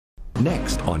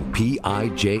Next on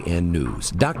PIJN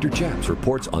News, Dr. Chaps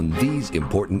reports on these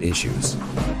important issues.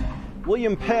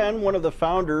 William Penn, one of the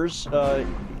founders,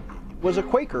 was a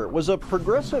Quaker, was a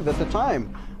progressive at the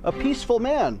time, a peaceful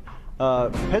man.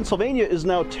 Pennsylvania is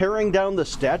now tearing down the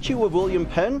statue of William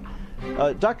Penn.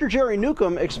 Dr. Jerry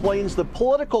Newcombe explains the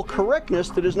political correctness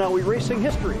that is now erasing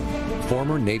history.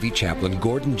 Former Navy chaplain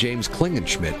Gordon James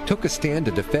Klingenschmitt took a stand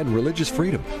to defend religious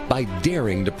freedom by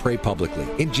daring to pray publicly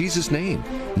in Jesus' name.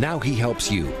 Now he helps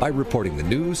you by reporting the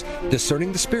news,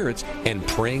 discerning the spirits, and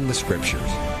praying the scriptures.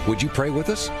 Would you pray with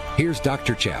us? Here's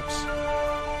Dr. Chaps.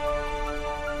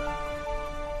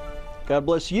 God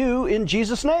bless you in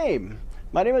Jesus' name.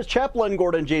 My name is Chaplain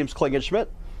Gordon James Klingenschmitt,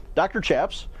 Dr.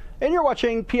 Chaps, and you're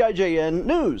watching PIJN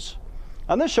News.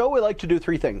 On this show, we like to do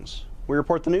three things. We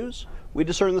report the news, we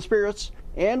discern the spirits,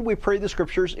 and we pray the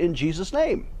scriptures in Jesus'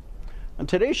 name. On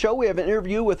today's show, we have an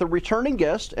interview with a returning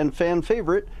guest and fan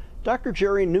favorite. Dr.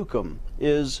 Jerry Newcombe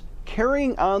is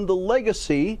carrying on the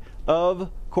legacy of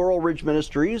Coral Ridge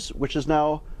Ministries, which is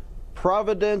now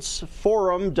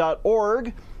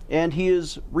providenceforum.org, and he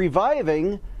is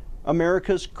reviving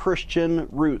America's Christian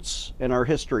roots and our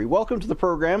history. Welcome to the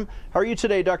program. How are you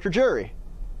today, Dr. Jerry?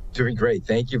 Doing great.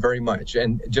 Thank you very much.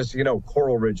 And just so you know,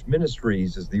 Coral Ridge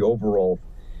Ministries is the overall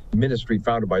ministry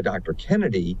founded by Dr.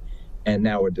 Kennedy, and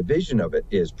now a division of it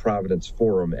is Providence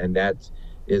Forum, and that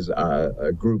is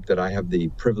a group that I have the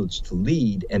privilege to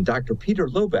lead. And Dr. Peter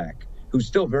Loback, who's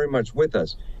still very much with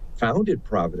us, founded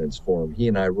Providence Forum. He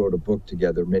and I wrote a book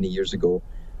together many years ago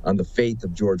on the faith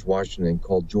of George Washington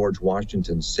called George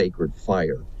Washington's Sacred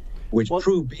Fire, which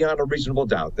proved beyond a reasonable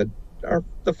doubt that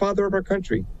the father of our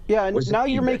country. Yeah, and now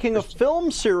you're making a film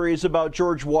series about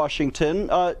George Washington.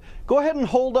 Go ahead and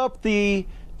hold up the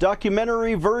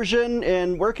documentary version,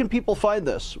 and where can people find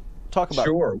this? Talk about it.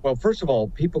 Sure. Well, first of all,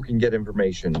 people can get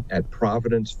information at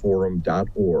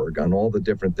providenceforum.org on all the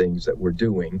different things that we're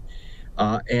doing.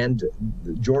 And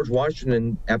the George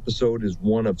Washington episode is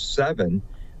one of 7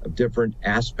 of different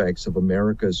aspects of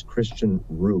America's Christian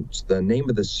roots. The name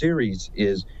of the series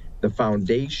is The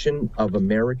Foundation of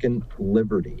American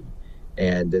Liberty,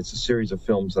 and it's a series of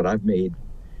films that I've made,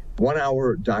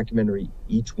 1-hour documentary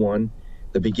each one.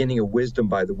 The Beginning of Wisdom,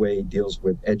 by the way, deals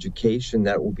with education.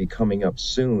 That will be coming up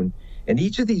soon. And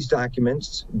each of these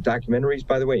documentaries,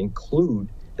 by the way, include,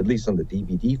 at least on the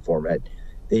DVD format,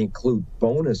 they include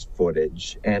bonus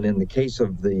footage. And in the case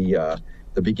of the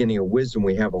Beginning of Wisdom,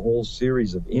 we have a whole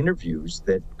series of interviews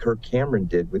that Kirk Cameron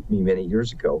did with me many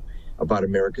years ago about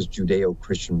America's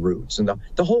Judeo-Christian roots. And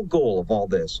the whole goal of all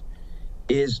this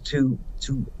is to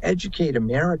educate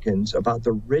Americans about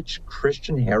the rich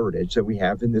Christian heritage that we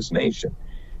have in this nation.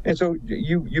 And so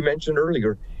you mentioned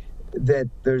earlier that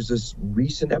there's this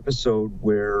recent episode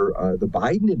where the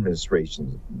Biden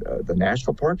administration, the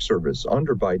National Park Service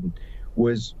under Biden,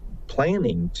 was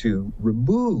planning to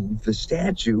remove the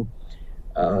statue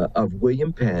of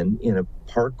William Penn in a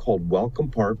park called Welcome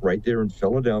Park right there in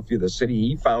Philadelphia, the city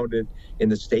he founded in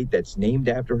the state that's named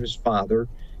after his father,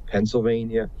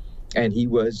 Pennsylvania. And he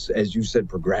was, as you said,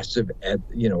 progressive at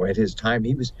his time.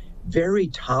 He was very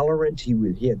tolerant.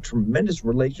 He had tremendous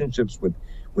relationships with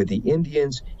the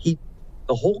Indians.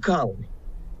 The whole colony,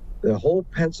 the whole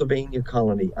Pennsylvania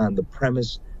colony, on the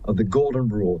premise of the golden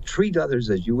rule: treat others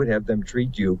as you would have them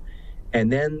treat you. And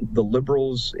then the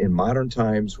liberals in modern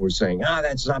times were saying,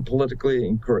 that's not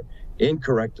politically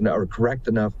incorrect enough or correct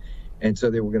enough. And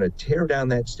so they were going to tear down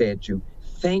that statue.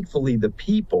 Thankfully, the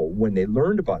people, when they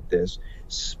learned about this,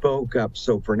 spoke up.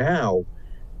 So for now,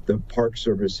 the Park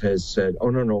Service has said,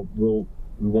 no, we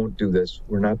won't do this.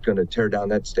 We're not going to tear down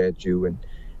that statue and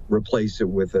replace it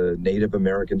with a Native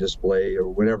American display or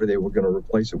whatever they were going to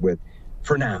replace it with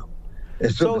for now.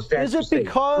 And so is it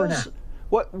because...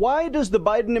 Why does the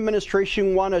Biden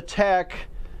administration want to attack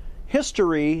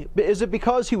history? Is it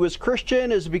because he was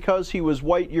Christian? Is it because he was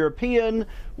white European?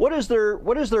 What is their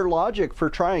logic for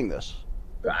trying this?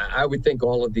 I would think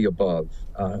all of the above.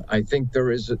 I think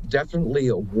there is definitely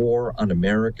a war on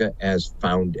America as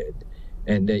founded.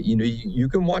 And, you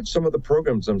can watch some of the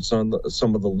programs on some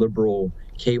of the liberal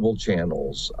cable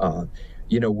channels,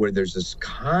 where there's this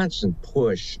constant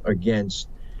push against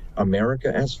America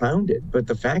as founded. But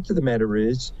the fact of the matter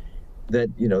is that,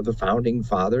 the founding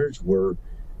fathers were,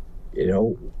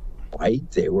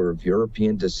 white, they were of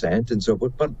European descent and so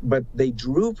forth, but they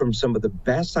drew from some of the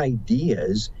best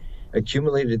ideas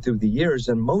accumulated through the years,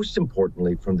 and most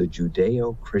importantly, from the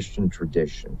Judeo-Christian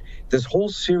tradition. This whole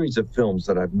series of films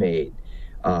that I've made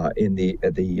in the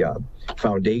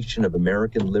Foundation of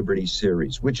American Liberty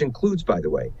series, which includes, by the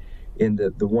way, in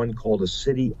the one called A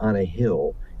City on a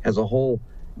Hill, has a whole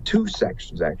two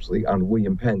sections actually on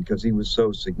William Penn because he was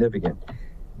so significant.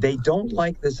 They don't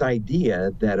like this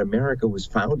idea that America was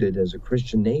founded as a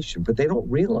Christian nation, but they don't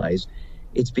realize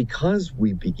it's because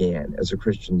we began as a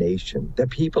Christian nation that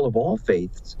people of all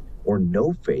faiths or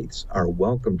no faiths are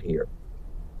welcomed here.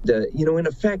 In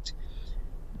effect,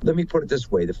 let me put it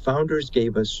this way. The founders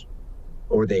gave us,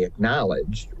 or they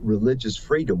acknowledged, religious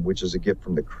freedom, which is a gift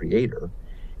from the Creator.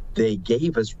 They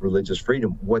gave us religious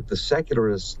freedom. What the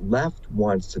secularist left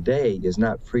wants today is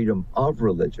not freedom of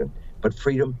religion, but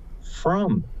freedom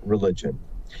from religion.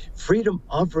 Freedom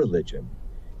of religion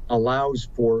allows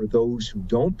for those who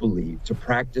don't believe to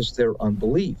practice their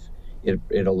unbelief.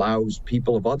 It allows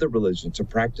people of other religions to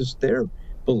practice their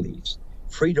beliefs.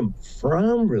 Freedom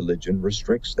from religion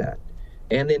restricts that.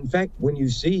 And in fact, when you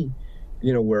see,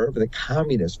 wherever the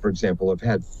communists, for example, have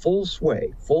had full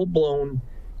sway, full-blown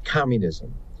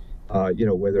communism,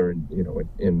 whether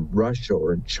in Russia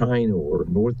or in China or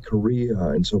North Korea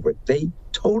and so forth, they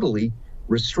totally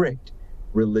restrict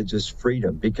religious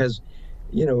freedom because,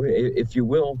 if you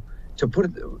will, to put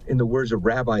it in the words of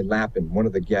Rabbi Lapin, one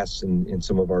of the guests in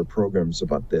some of our programs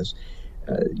about this,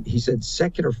 he said,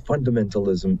 secular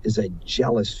fundamentalism is a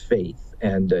jealous faith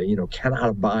and, cannot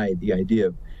abide the idea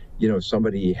of,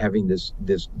 somebody having this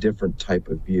different type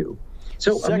of view.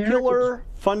 So secular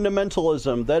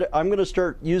fundamentalism, that I'm going to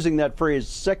start using that phrase,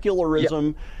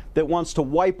 secularism, that wants to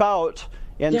wipe out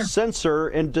and censor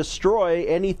and destroy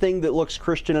anything that looks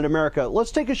Christian in America.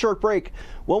 Let's take a short break.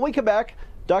 When we come back,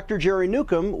 Dr. Jerry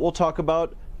Newcombe will talk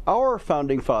about our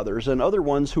founding fathers and other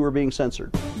ones who are being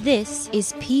censored. This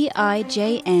is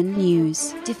PIJN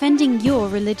News, defending your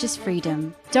religious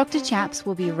freedom. Dr. Chaps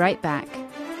will be right back.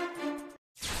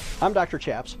 I'm Dr.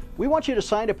 Chaps. We want you to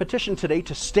sign a petition today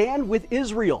to stand with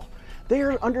Israel. They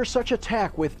are under such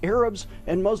attack with Arabs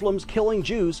and Muslims killing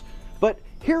Jews, but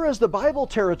here is the Bible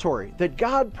territory that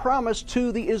God promised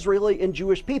to the Israeli and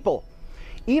Jewish people.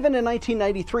 Even in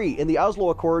 1993, in the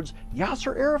Oslo Accords,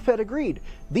 Yasser Arafat agreed,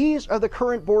 these are the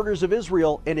current borders of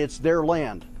Israel and it's their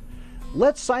land.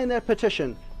 Let's sign that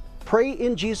petition.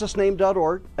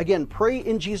 PrayInJesusName.org. Again,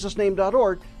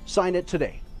 PrayInJesusName.org. Sign it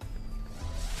today.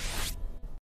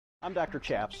 I'm Dr.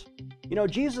 Chaps.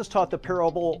 Jesus taught the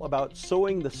parable about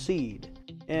sowing the seed,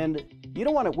 and you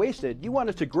don't want it wasted. You want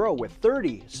it to grow with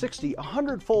 30, 60,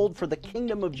 100-fold for the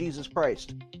kingdom of Jesus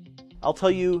Christ. I'll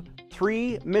tell you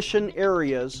 3 mission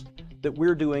areas that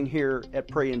we're doing here at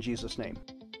Pray in Jesus' Name.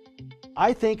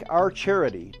 I think our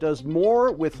charity does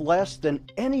more with less than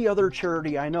any other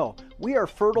charity I know. We are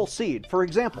fertile seed. For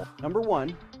example, number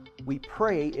 1, we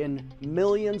pray in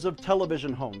millions of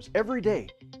television homes every day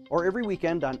or every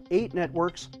weekend on 8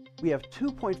 networks. We have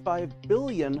 2.5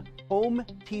 billion home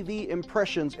TV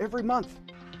impressions every month.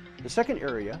 The second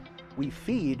area, we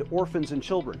feed orphans and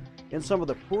children in some of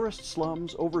the poorest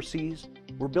slums overseas.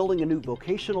 We're building a new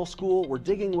vocational school, we're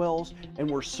digging wells, and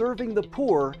we're serving the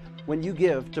poor when you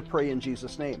give to Pray in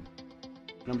Jesus' Name.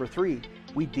 Number 3,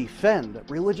 we defend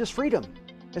religious freedom,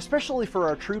 especially for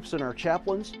our troops and our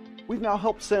chaplains. We've now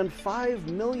helped send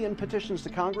 5 million petitions to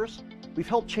Congress. We've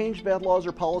helped change bad laws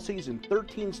or policies in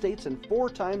 13 states and 4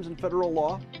 times in federal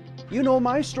law. You know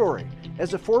my story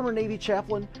as a former Navy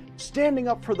chaplain, standing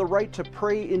up for the right to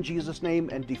pray in Jesus' name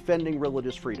and defending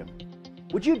religious freedom.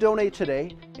 Would you donate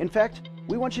today? In fact,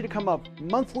 we want you to become a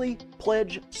monthly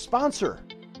pledge sponsor.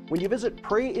 When you visit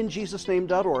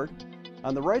PrayInJesusName.org,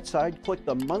 on the right side, click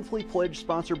the monthly pledge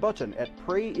sponsor button at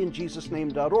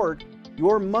PrayInJesusName.org.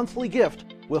 Your monthly gift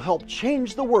will help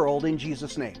change the world in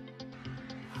Jesus' name.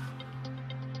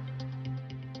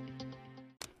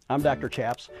 I'm Dr.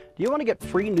 Chaps. Do you want to get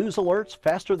free news alerts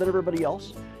faster than everybody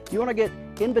else? Do you want to get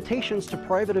invitations to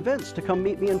private events to come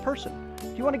meet me in person?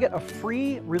 Do you want to get a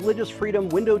free religious freedom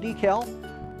window decal?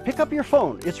 Pick up your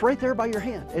phone. It's right there by your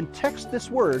hand and text the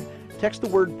word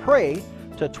pray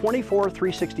to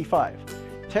 24365.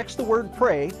 Text the word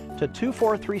pray to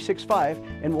 24365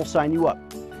 and we'll sign you up.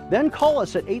 Then call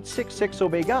us at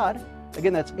 866-OBEY-GOD.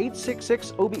 Again, that's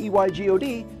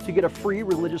 866-OBEYGOD to get a free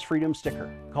religious freedom sticker.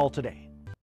 Call today.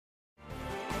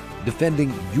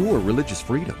 Defending your religious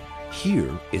freedom.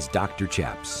 Here is Dr.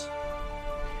 Chaps.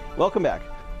 Welcome back.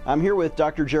 I'm here with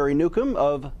Dr. Jerry Newcombe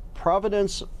of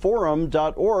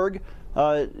ProvidenceForum.org.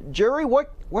 Jerry,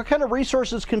 what kind of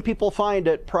resources can people find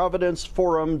at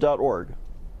ProvidenceForum.org?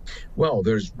 Well,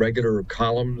 there's regular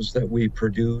columns that we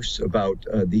produce about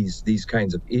these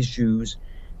kinds of issues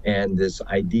and this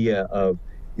idea of,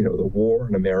 the war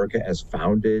in America as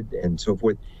founded and so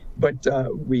forth. But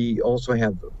we also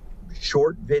have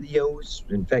short videos.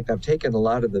 In fact, I've taken a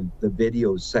lot of the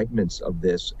video segments of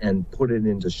this and put it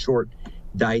into short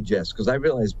digest, because I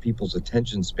realize people's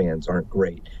attention spans aren't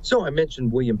great. So I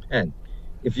mentioned William Penn.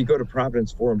 If you go to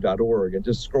providenceforum.org and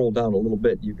just scroll down a little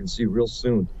bit, you can see real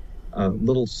soon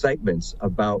little segments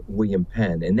about William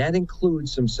Penn. And that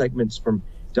includes some segments from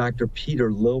Dr.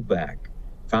 Peter Lillback,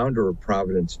 founder of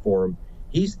Providence Forum.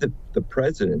 He's the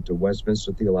president of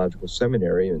Westminster Theological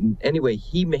Seminary. And anyway,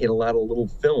 he made a lot of little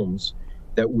films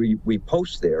that we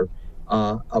post there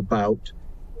about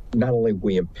not only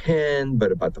William Penn,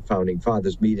 but about the Founding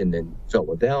Fathers meeting in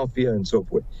Philadelphia and so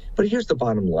forth. But here's the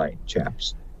bottom line,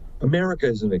 chaps. America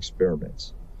is an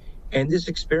experiment. And this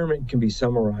experiment can be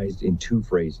summarized in two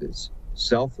phrases: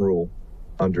 self-rule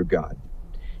under God.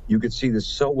 You could see this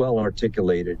so well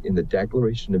articulated in the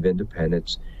Declaration of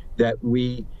Independence that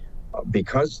we,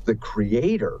 because the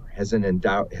Creator has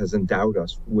endowed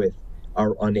us with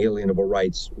our unalienable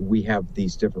rights, we have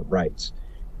these different rights.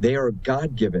 They are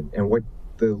God-given, and what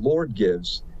the Lord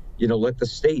gives, let the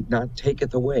state not take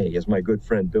it away, as my good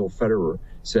friend Bill Federer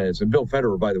says. And Bill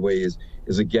Federer, by the way, is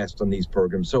a guest on these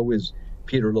programs. So is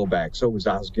Peter Lillback, so is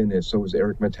Os Guinness, so is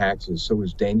Eric Metaxas, so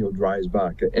is Daniel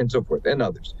Dreisbach, and so forth, and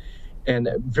others. And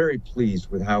very pleased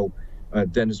with how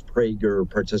Dennis Prager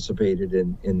participated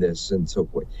in this and so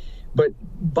forth. But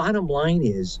bottom line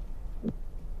is,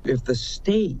 if the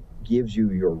state gives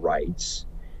you your rights,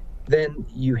 then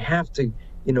you have to,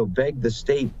 beg the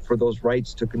state for those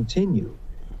rights to continue.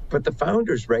 But the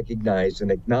founders recognized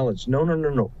and acknowledged,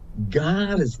 no.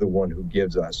 God is the one who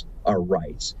gives us our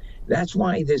rights. That's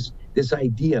why this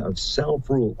idea of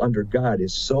self-rule under God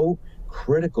is so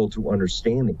critical to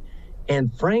understanding.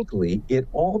 And frankly, it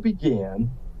all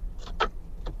began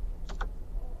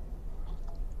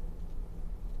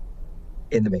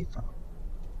in the Mayflower.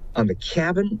 In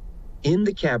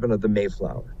the cabin of the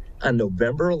Mayflower, on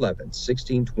November 11th,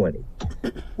 1620,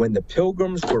 when the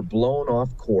Pilgrims were blown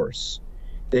off course,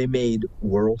 they made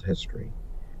world history.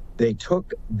 They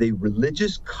took the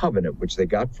religious covenant, which they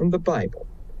got from the Bible,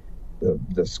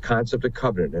 this concept of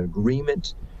covenant, an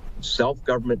agreement,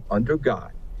 self-government under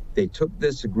God. They took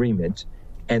this agreement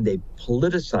and they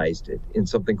politicized it in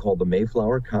something called the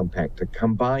Mayflower Compact to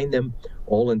combine them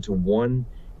all into one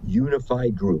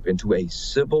unified group, into a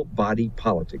civil body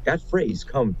politic. That phrase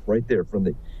comes right there from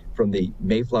the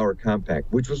Mayflower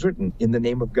Compact, which was written in the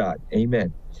name of God.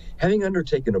 Amen. Having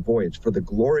undertaken a voyage for the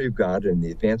glory of God and the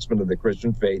advancement of the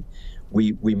Christian faith,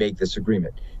 we make this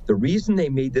agreement. The reason they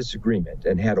made this agreement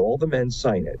and had all the men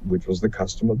sign it, which was the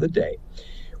custom of the day,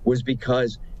 was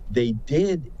because they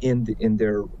did in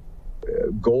their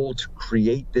goal to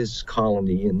create this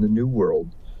colony in the New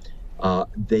World.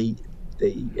 They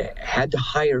had to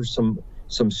hire some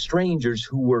strangers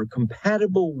who were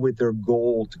compatible with their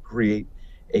goal to create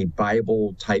a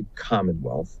Bible-type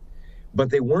commonwealth, but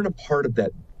they weren't a part of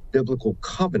that biblical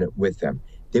covenant with them.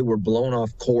 They were blown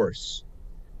off course.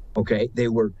 Okay, they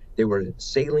were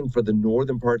sailing for the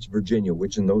northern parts of Virginia,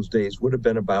 which in those days would have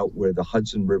been about where the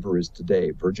Hudson River is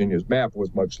today. Virginia's map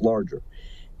was much larger,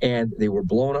 and they were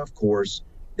blown off course.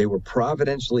 They were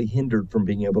providentially hindered from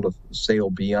being able to sail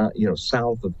beyond,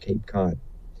 south of Cape Cod.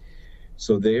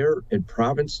 So there in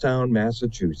Provincetown,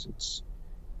 Massachusetts,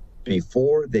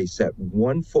 before they set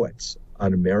one foot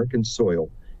on American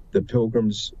soil, the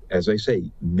Pilgrims, as I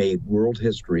say, made world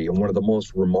history, and one of the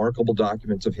most remarkable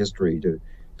documents of history, to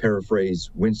paraphrase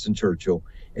Winston Churchill,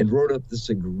 and wrote up this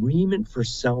agreement for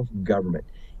self-government.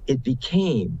 It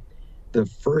became the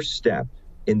first step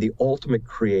in the ultimate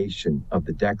creation of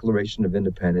the Declaration of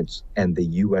Independence and the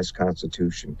U.S.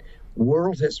 Constitution.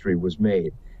 World history was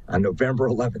made on November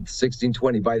 11th,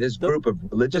 1620, by this group of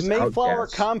religious outcasts. The Mayflower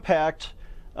Compact,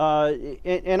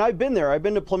 and I've been there. I've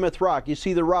been to Plymouth Rock. You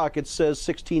see the rock. It says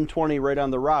 1620 right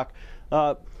on the rock.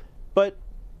 But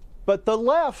the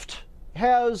left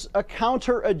has a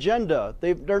counter agenda.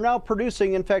 They're now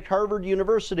producing, in fact, Harvard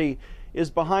University is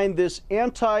behind this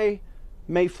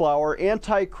anti-Mayflower,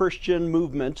 anti-Christian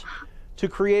movement to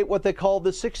create what they call the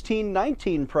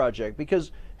 1619 Project,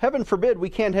 because heaven forbid we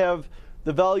can't have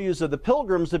the values of the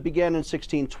Pilgrims that began in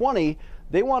 1620.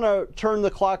 They want to turn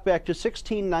the clock back to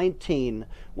 1619,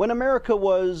 when America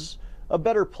was a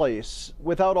better place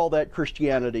without all that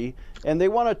Christianity, and they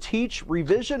want to teach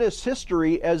revisionist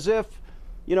history as if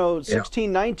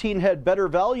 1619 had better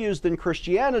values than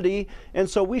Christianity, and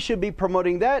so we should be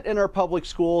promoting that in our public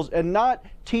schools and not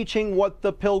teaching what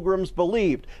the Pilgrims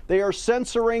believed. They are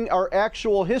censoring our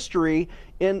actual history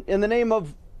in the name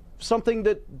of something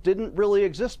that didn't really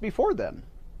exist before then.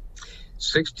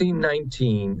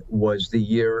 1619 was the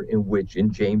year in which,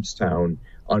 in Jamestown,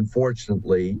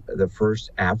 unfortunately, the first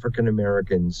African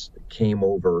Americans came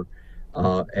over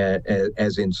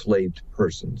as enslaved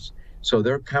persons. So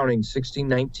they're counting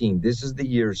 1619. This is the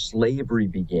year slavery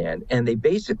began. And they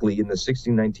basically, in the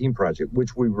 1619 Project,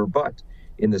 which we rebut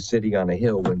in the City on a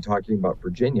Hill when talking about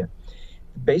Virginia,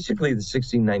 basically the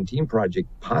 1619 Project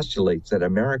postulates that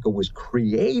America was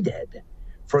created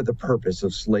for the purpose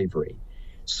of slavery.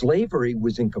 Slavery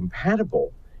was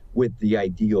incompatible with the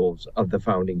ideals of the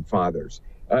founding fathers.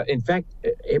 In fact,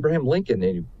 Abraham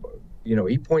Lincoln,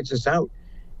 he points this out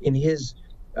in his,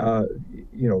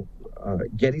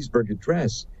 Gettysburg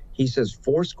Address. He says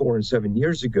 7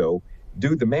 years ago,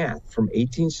 do the math, from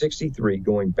 1863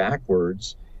 going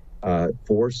backwards, 80,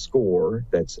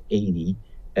 that's 80,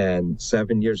 and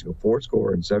 7 years ago,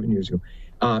 7 years ago.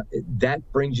 That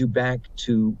brings you back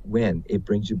to when? It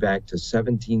brings you back to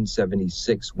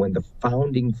 1776, when the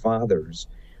founding fathers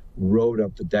wrote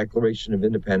up the Declaration of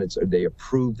Independence, or they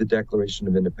approved the Declaration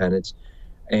of Independence.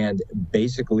 And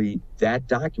basically, that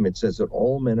document says that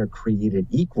all men are created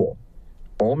equal.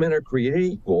 All men are created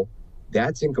equal.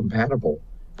 That's incompatible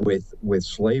with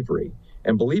slavery.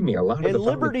 And believe me, a lot of the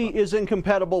liberty is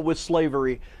incompatible with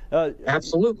slavery.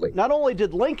 Absolutely. Not only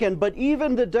did Lincoln, but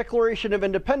even the Declaration of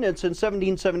Independence in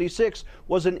 1776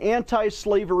 was an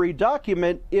anti-slavery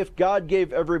document if God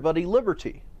gave everybody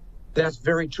liberty. That's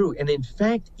very true. And in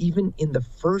fact, even in the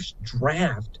first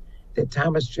draft that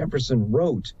Thomas Jefferson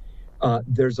wrote,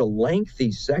 there's a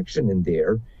lengthy section in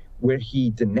there where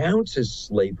he denounces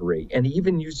slavery, and he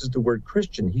even uses the word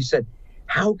Christian. He said,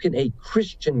 how can a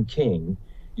Christian king,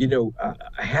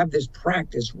 have this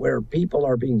practice where people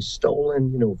are being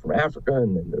stolen, from Africa,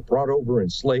 and then they're brought over in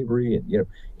slavery and,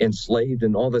 enslaved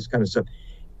and all this kind of stuff.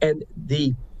 And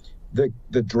the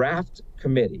draft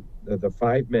committee, the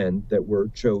 5 men that were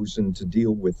chosen to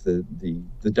deal with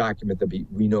the document that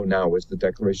we know now as the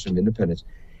Declaration of Independence,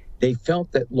 they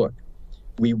felt that, look,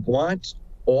 we want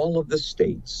all of the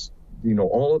states,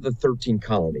 all of the 13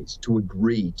 colonies to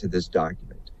agree to this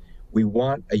document. We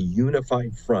want a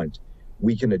unified front.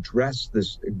 We can address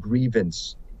this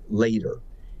grievance later.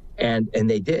 And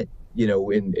they did,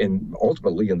 in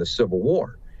ultimately in the Civil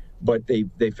War. But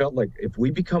they felt like if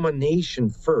we become a nation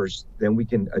first, then we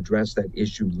can address that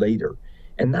issue later.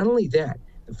 And not only that,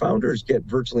 the founders get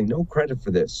virtually no credit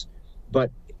for this.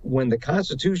 But when the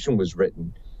Constitution was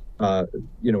written,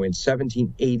 in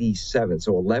 1787,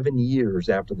 so 11 years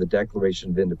after the Declaration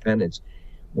of Independence,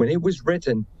 when it was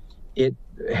written, it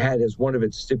had as one of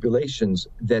its stipulations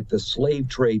that the slave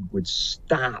trade would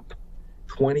stop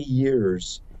 20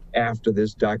 years after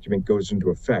this document goes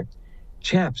into effect.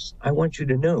 Chaps, I want you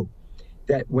to know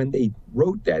that when they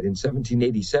wrote that in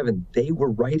 1787, they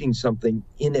were writing something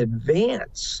in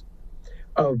advance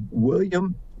of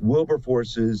William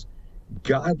Wilberforce's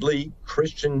godly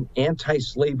Christian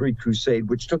anti-slavery crusade,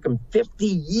 which took him 50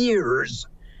 years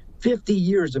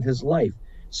of his life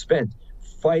spent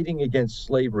fighting against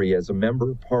slavery as a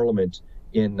member of parliament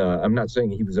in, I'm not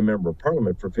saying he was a member of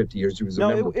parliament for 50 years, he was a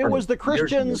member of parliament. It was the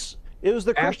Christians. It was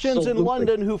the Christians Absolutely. in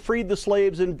London who freed the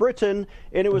slaves in Britain,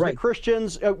 and it was the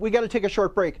Christians. We got to take a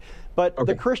short break, but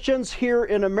the Christians here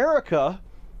in America,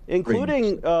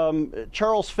 including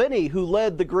Charles Finney, who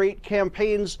led the great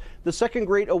campaigns, the Second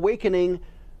Great Awakening,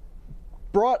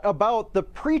 brought about the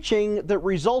preaching that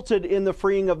resulted in the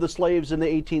freeing of the slaves in the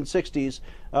 1860s.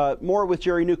 More with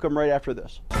Jerry Newcombe right after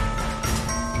this.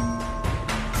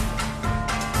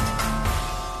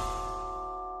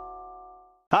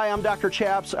 Hi, I'm Dr.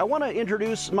 Chaps. I want to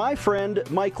introduce my friend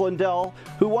Mike Lindell,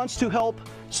 who wants to help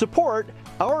support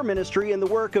our ministry and the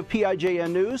work of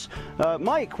PIJN News.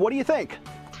 Mike, what do you think?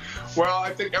 Well,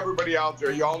 I think everybody out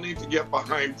there, you all need to get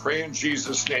behind Pray in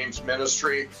Jesus' Name's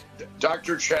ministry.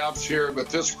 Dr. Chaps here, but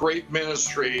this great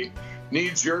ministry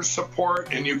needs your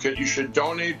support, and you should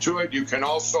donate to it. You can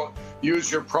also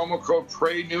use your promo code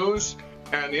PRAYNEWS,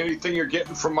 and anything you're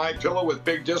getting from MyPillow with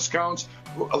big discounts,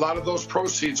 a lot of those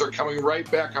proceeds are coming right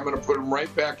back. I'm going to put them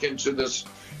right back into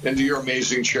your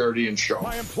amazing charity and show.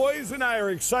 My employees and I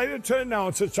are excited to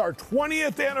announce it's our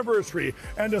 20th anniversary,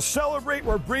 and to celebrate,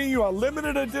 we're bringing you a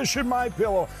limited edition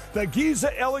MyPillow. The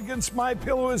Giza Elegance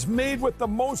MyPillow is made with the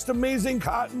most amazing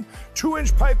cotton,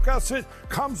 2-inch pipe gusset,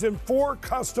 comes in 4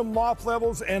 custom loft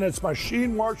levels, and it's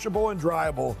machine washable and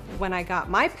dryable. When I got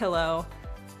MyPillow,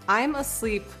 I'm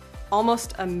asleep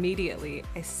almost immediately.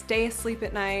 I stay asleep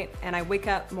at night, and I wake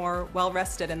up more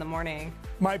well-rested in the morning.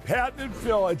 My patented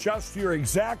fill adjusts to your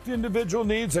exact individual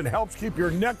needs and helps keep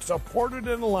your neck supported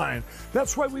and aligned.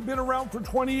 That's why we've been around for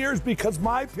 20 years, because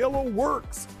MyPillow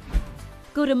works.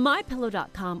 Go to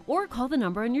mypillow.com or call the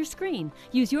number on your screen.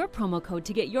 Use your promo code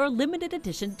to get your limited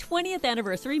edition 20th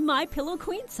anniversary MyPillow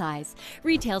queen size.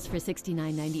 Retails for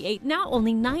 $69.98, now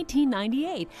only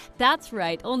 $19.98. That's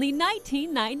right, only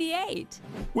 $19.98.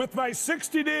 With my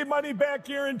 60-day money-back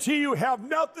guarantee, you have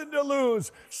nothing to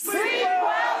lose. Sleep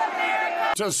well,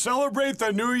 America! To celebrate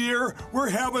the new year, we're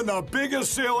having the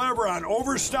biggest sale ever on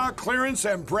overstock clearance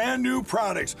and brand new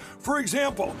products. For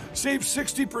example, save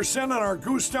 60% on our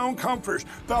Goose Down comforters,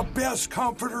 the best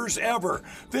comforters ever.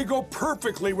 They go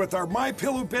perfectly with our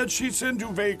MyPillow bed sheets and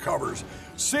duvet covers.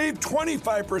 Save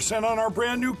 25% on our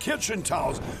brand new kitchen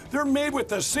towels. They're made with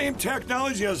the same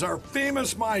technology as our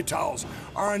famous My Towels.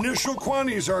 Our initial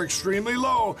quantities are extremely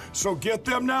low, so get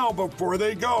them now before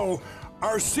they go.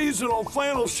 Our seasonal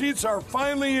flannel sheets are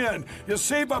finally in. You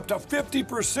save up to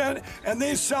 50%, and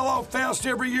they sell out fast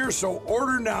every year, so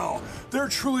order now. They're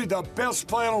truly the best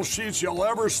flannel sheets you'll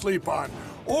ever sleep on.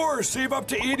 Or save up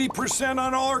to 80%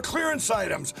 on all our clearance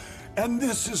items. And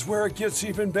this is where it gets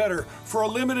even better. For a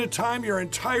limited time, your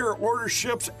entire order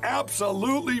ships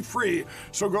absolutely free.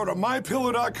 So go to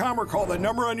mypillow.com or call the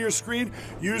number on your screen.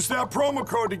 Use that promo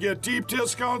code to get deep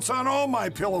discounts on all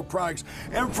MyPillow products.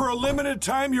 And for a limited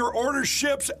time, your order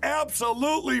ships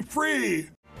absolutely free.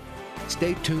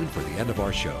 Stay tuned for the end of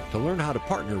our show to learn how to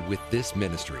partner with this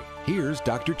ministry. Here's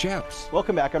Dr. Chaps.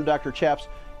 Welcome back. I'm Dr. Chaps.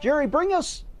 Jerry, bring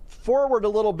us forward a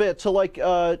little bit to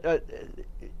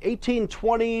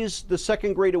 1820s, the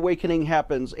Second Great Awakening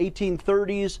happens.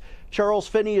 1830s, Charles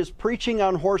Finney is preaching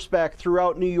on horseback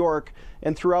throughout New York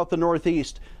and throughout the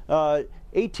Northeast.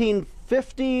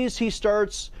 1850s, he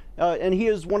starts, and he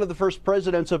is one of the first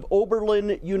presidents of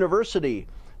Oberlin University,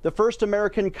 the first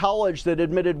American college that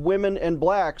admitted women and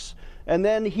blacks. And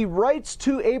then he writes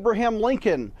to Abraham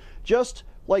Lincoln just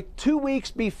like 2 weeks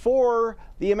before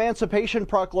the Emancipation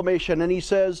Proclamation, and he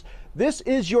says, "This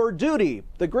is your duty."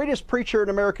 The greatest preacher in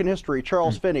American history,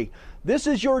 Charles Finney. "This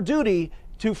is your duty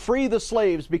to free the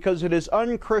slaves because it is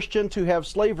unchristian to have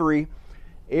slavery."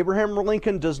 Abraham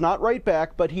Lincoln does not write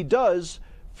back, but he does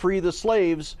free the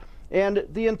slaves. And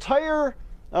the entire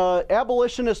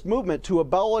abolitionist movement to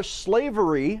abolish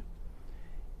slavery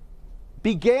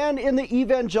began in the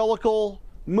evangelical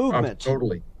movement.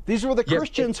 Totally. These were the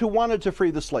Christians who wanted to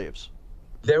free the slaves.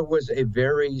 There was a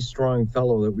very strong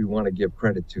fellow that we want to give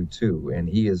credit to, too, and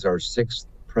he is our sixth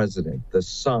president, the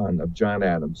son of John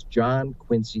Adams, John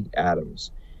Quincy Adams,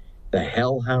 the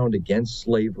hellhound against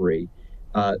slavery.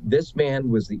 This man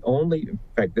was the only, in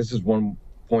fact, this is one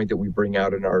point that we bring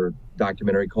out in our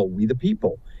documentary called We the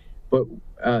People. But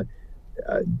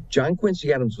John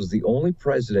Quincy Adams was the only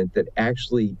president that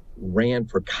actually ran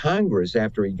for Congress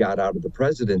after he got out of the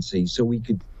presidency so he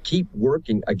could keep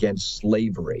working against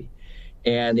slavery.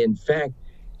 And in fact,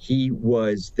 he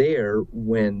was there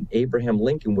when Abraham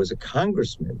Lincoln was a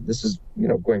congressman. This is,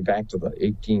 going back to the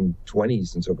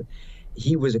 1820s and so forth.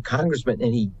 He was a congressman,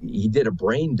 and he did a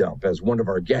brain dump, as one of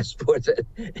our guests put it,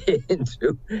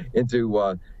 into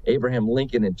Abraham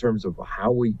Lincoln in terms of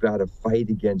how we got to fight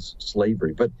against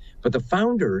slavery. But the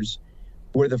founders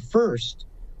were the first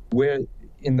where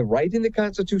in the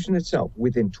Constitution itself,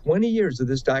 within 20 years of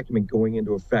this document going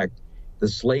into effect, the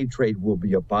slave trade will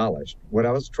be abolished. What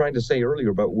I was trying to say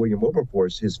earlier about William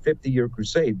Wilberforce, his 50-year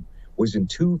crusade was in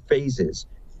two phases.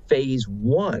 Phase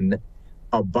one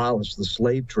abolished the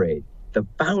slave trade. The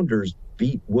founders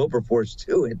beat Wilberforce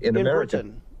to it in America.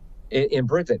 In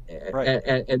Britain. Right.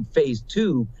 And phase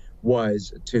two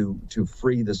was to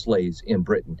free the slaves in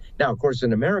Britain. Now, of course,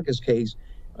 in America's case,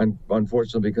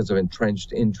 unfortunately, because of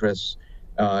entrenched interests,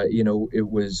 it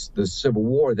was the Civil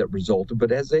War that resulted.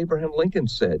 But as Abraham Lincoln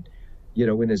said,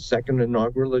 in his second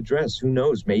inaugural address, who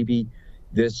knows, maybe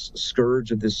this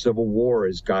scourge of this Civil War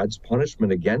is God's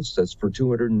punishment against us for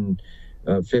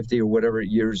 250 or whatever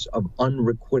years of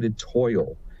unrequited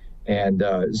toil. And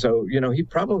so, he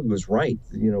probably was right.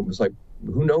 It was like,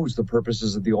 who knows the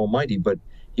purposes of the Almighty, but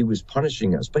he was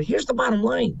punishing us. But here's the bottom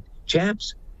line,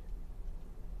 chaps.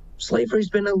 Slavery's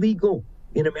been illegal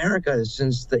in America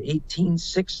since the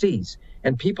 1860s.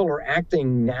 And people are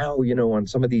acting now, on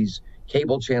some of these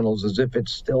cable channels as if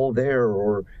it's still there,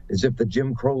 or as if the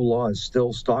Jim Crow laws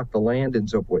still stalk the land and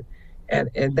so forth. And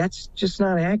that's just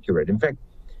not accurate. In fact,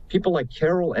 people like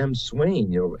Carol M.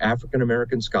 Swain,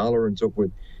 African-American scholar and so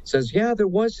forth, says, yeah, there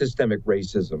was systemic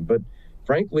racism. But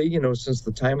frankly, since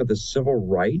the time of the Civil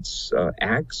Rights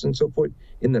Acts and so forth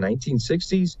in the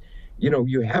 1960s,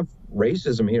 you have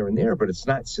racism here and there, but it's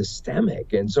not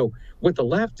systemic. And so what the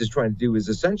left is trying to do is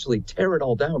essentially tear it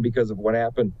all down because of what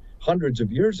happened hundreds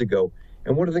of years ago.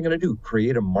 And what are they going to do?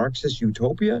 Create a Marxist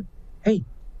utopia? Hey,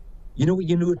 you know what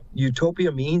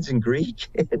utopia means in Greek?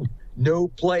 No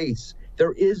place.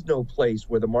 There is no place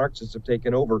where the Marxists have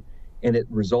taken over and it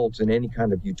results in any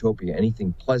kind of utopia,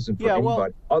 anything pleasant for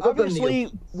anybody.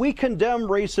 Obviously, we condemn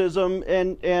racism,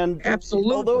 and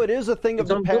absolutely, although it is a thing of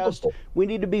the past, unbiblical. we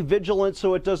need to be vigilant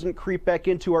so it doesn't creep back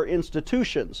into our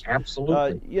institutions.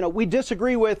 Absolutely. We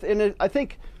disagree with, and I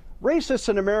think racists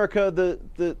in America,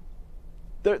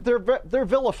 they're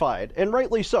vilified, and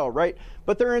rightly so, right?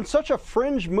 But they're in such a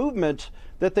fringe movement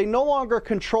that they no longer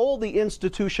control the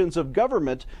institutions of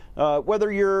government,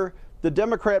 whether you're the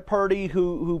Democrat Party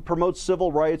who promotes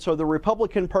civil rights or the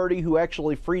Republican Party who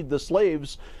actually freed the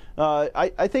slaves.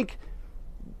 I think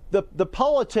the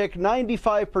politic,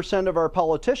 95% of our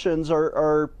politicians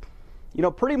are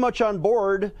pretty much on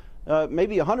board,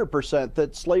 maybe 100%,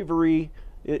 that slavery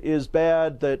is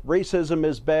bad, that racism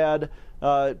is bad.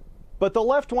 But the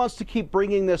left wants to keep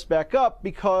bringing this back up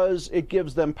because it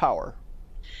gives them power.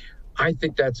 I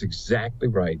think that's exactly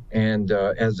right. And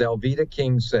as Alveda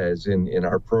King says in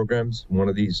our programs, one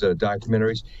of these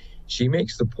documentaries, she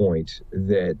makes the point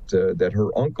that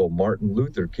her uncle, Martin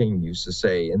Luther King, used to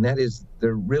say, and that is,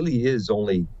 there really is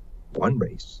only one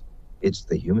race. It's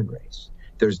the human race.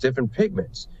 There's different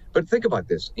pigments. But think about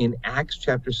this. In Acts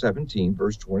chapter 17,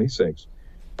 verse 26,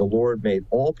 the Lord made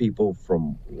all people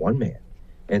from one man.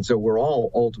 And so we're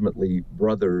all ultimately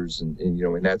brothers, and in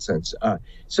that sense.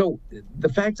 So the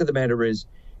fact of the matter is,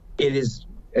 it is,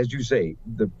 as you say,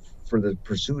 for the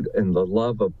pursuit and the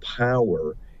love of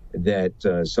power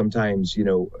that sometimes,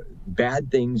 bad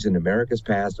things in America's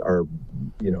past are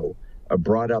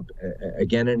brought up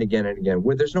again and again and again,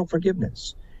 where there's no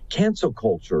forgiveness. Cancel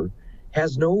culture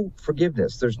has no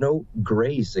forgiveness. There's no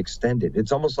grace extended.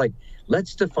 It's almost like,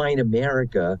 let's define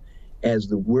America as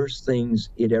the worst things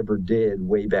it ever did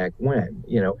way back when,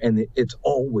 and it's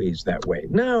always that way.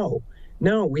 No,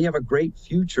 we have a great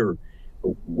future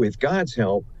with God's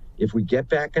help if we get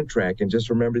back on track and just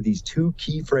remember these two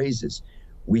key phrases.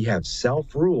 We have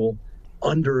self-rule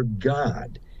under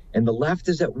God, and the left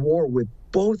is at war with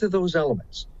both of those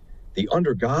elements. The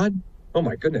under God, oh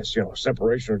my goodness,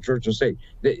 separation of church and state.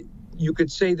 You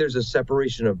could say there's a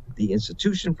separation of the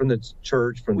institution from the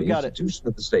church, from the institution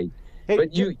of the state. Hey,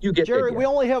 but you get Jerry, we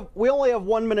only have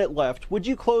 1 minute left. Would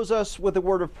you close us with a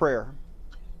word of prayer?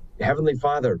 Heavenly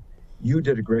Father, you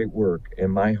did a great work,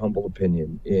 in my humble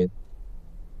opinion, in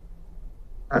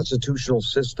constitutional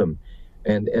system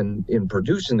and in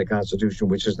producing the Constitution,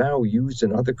 which is now used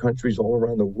in other countries all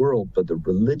around the world, but the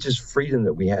religious freedom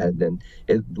that we had, and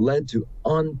it led to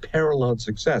unparalleled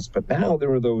success. But now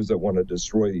there are those that want to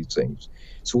destroy these things.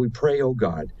 So we pray, oh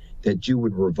God, that you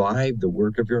would revive the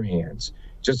work of your hands.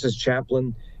 Just as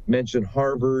Chaplain mentioned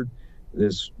Harvard,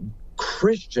 this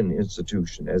Christian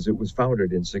institution, as it was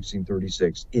founded in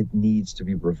 1636, it needs to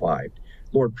be revived.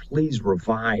 Lord, please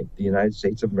revive the United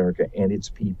States of America and its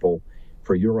people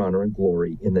for your honor and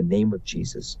glory. In the name of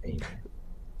Jesus, amen.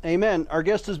 Amen. Our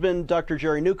guest has been Dr.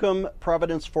 Jerry Newcombe,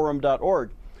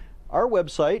 providenceforum.org. Our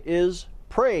website is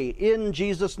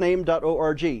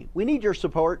prayinjesusname.org. We need your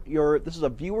support. This is a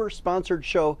viewer-sponsored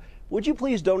show. Would you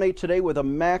please donate today with a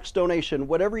max donation,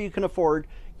 whatever you can afford?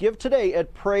 Give today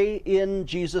at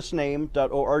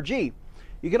prayinjesusname.org. You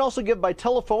can also give by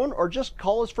telephone or just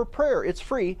call us for prayer. It's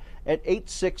free at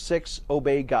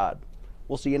 866-OBEY-GOD.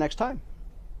 We'll see you next time.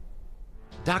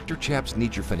 Dr. Chaps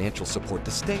needs your financial support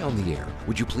to stay on the air.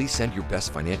 Would you please send your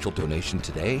best financial donation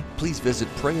today? Please visit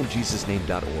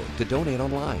prayinjesusname.org to donate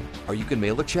online. Or you can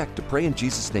mail a check to Pray in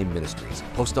Jesus' Name Ministries,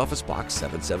 Post Office Box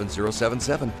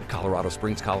 77077, Colorado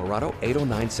Springs, Colorado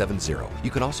 80970.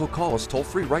 You can also call us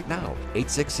toll-free right now,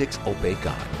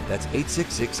 866-OBEY-GOD. That's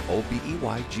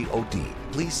 866-OBEYGOD.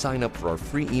 Please sign up for our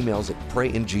free emails at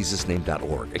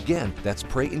prayinjesusname.org. Again, that's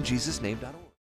prayinjesusname.org.